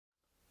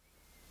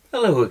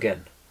Hello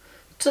again.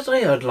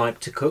 Today I'd like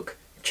to cook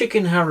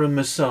chicken Hara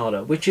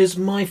Masala, which is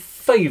my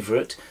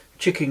favourite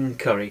chicken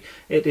curry.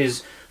 It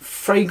is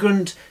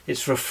fragrant,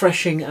 it's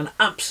refreshing and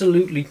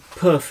absolutely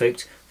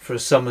perfect for a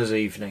summer's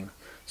evening.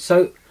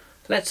 So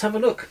let's have a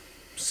look,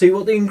 see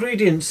what the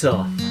ingredients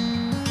are.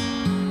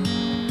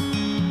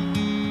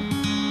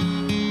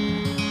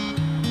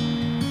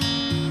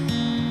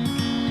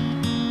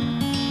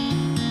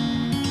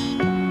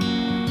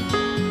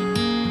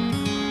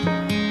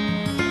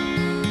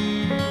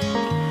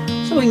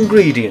 So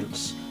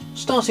ingredients,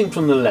 starting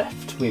from the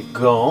left, we've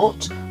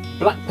got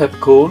black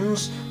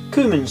peppercorns,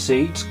 cumin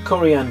seeds,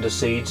 coriander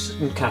seeds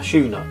and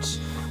cashew nuts.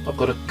 I've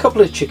got a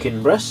couple of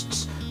chicken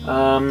breasts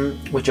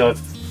which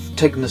I've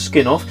taken the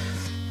skin off.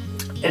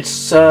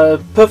 It's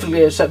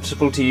perfectly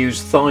acceptable to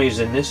use thighs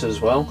in this as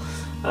well.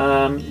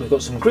 We've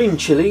got some green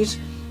chillies,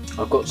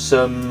 I've got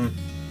some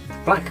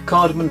black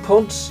cardamom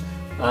pods,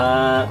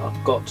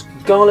 I've got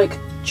garlic,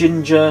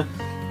 ginger,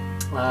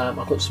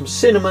 I've got some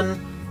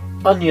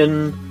cinnamon,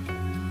 onion,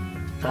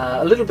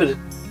 a little bit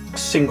of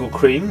single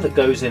cream that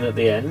goes in at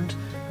the end,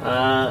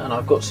 and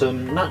I've got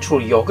some natural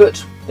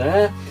yoghurt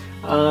there,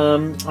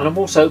 and I've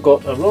also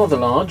got a rather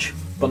large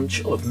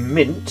bunch of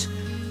mint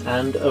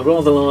and a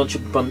rather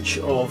large bunch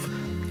of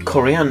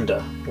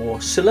coriander, or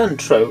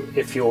cilantro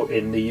if you're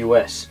in the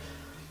US.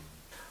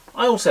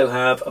 I also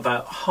have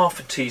about half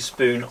a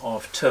teaspoon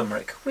of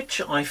turmeric,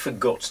 which I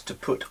forgot to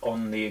put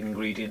on the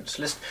ingredients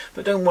list,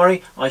 but don't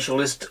worry, I shall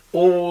list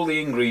all the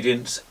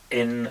ingredients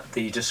in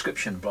the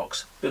description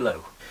box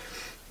below.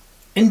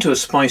 Into a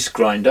spice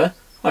grinder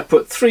I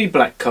put 3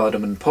 black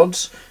cardamom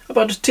pods,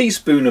 about a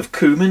teaspoon of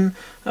cumin,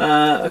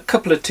 a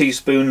couple of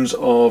teaspoons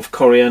of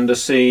coriander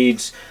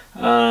seeds,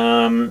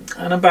 and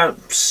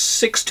about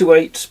 6 to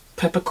 8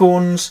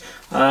 peppercorns.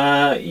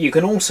 You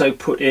can also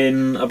put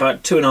in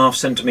about 2.5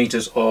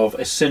 centimeters of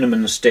a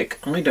cinnamon stick.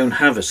 I don't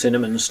have a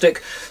cinnamon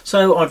stick,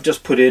 so I've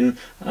just put in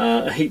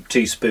a heaped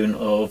teaspoon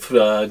of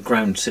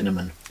ground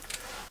cinnamon.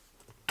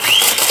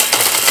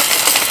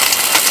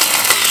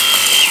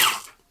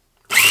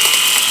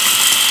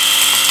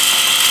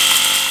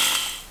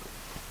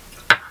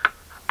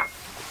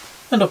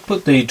 And I've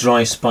put the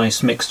dry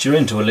spice mixture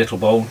into a little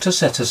bowl to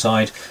set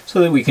aside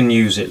so that we can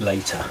use it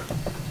later.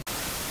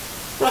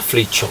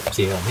 Roughly chop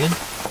the onion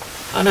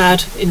and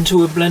add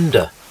into a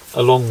blender,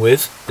 along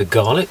with the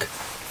garlic,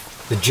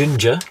 the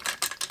ginger,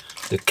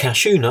 the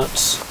cashew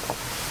nuts,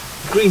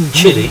 green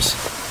chillies,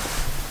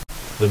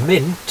 the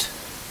mint,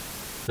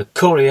 the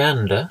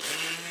coriander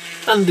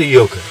and the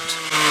yoghurt.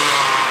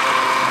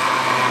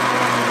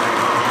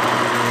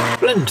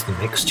 Blend the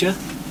mixture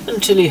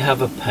until you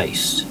have a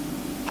paste.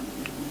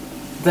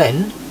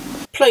 Then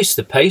place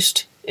the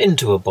paste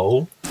into a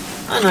bowl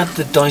and add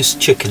the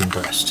diced chicken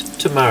breast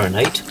to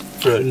marinate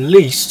for at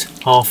least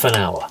half an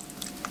hour.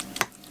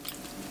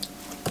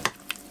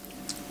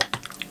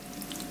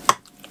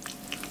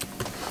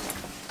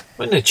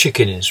 When the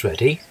chicken is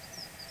ready,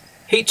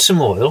 heat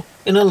some oil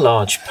in a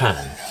large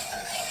pan.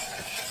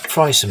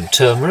 Fry some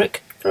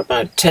turmeric for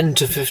about 10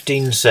 to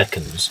 15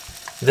 seconds.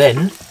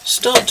 Then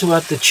start to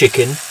add the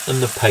chicken and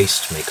the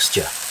paste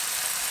mixture.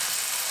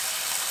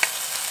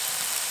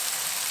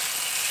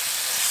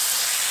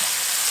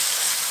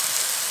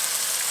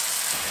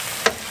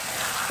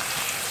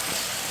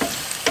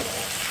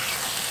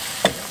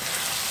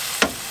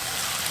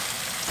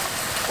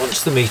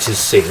 Once the meat is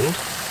sealed,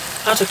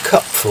 add a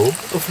cupful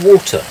of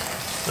water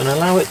and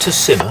allow it to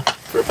simmer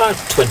for about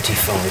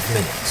 25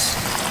 minutes.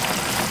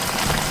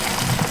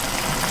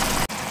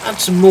 Add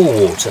some more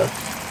water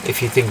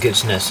if you think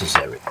it's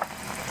necessary.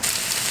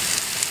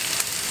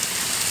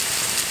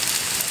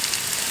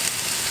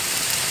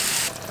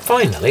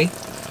 Finally,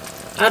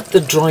 add the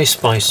dry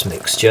spice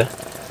mixture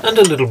and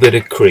a little bit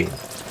of cream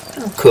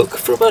and cook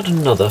for about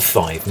another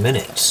 5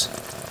 minutes.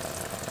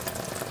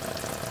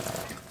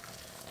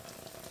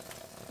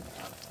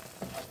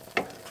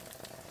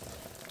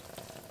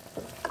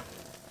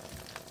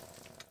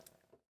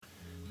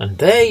 And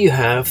there you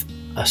have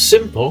a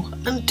simple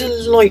and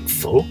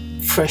delightful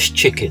fresh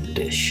chicken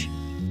dish.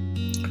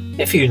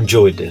 If you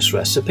enjoyed this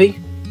recipe,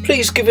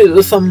 please give it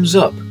a thumbs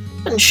up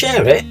and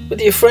share it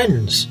with your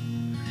friends.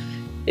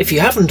 If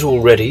you haven't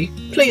already,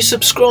 please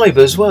subscribe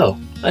as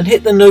well and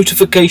hit the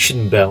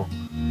notification bell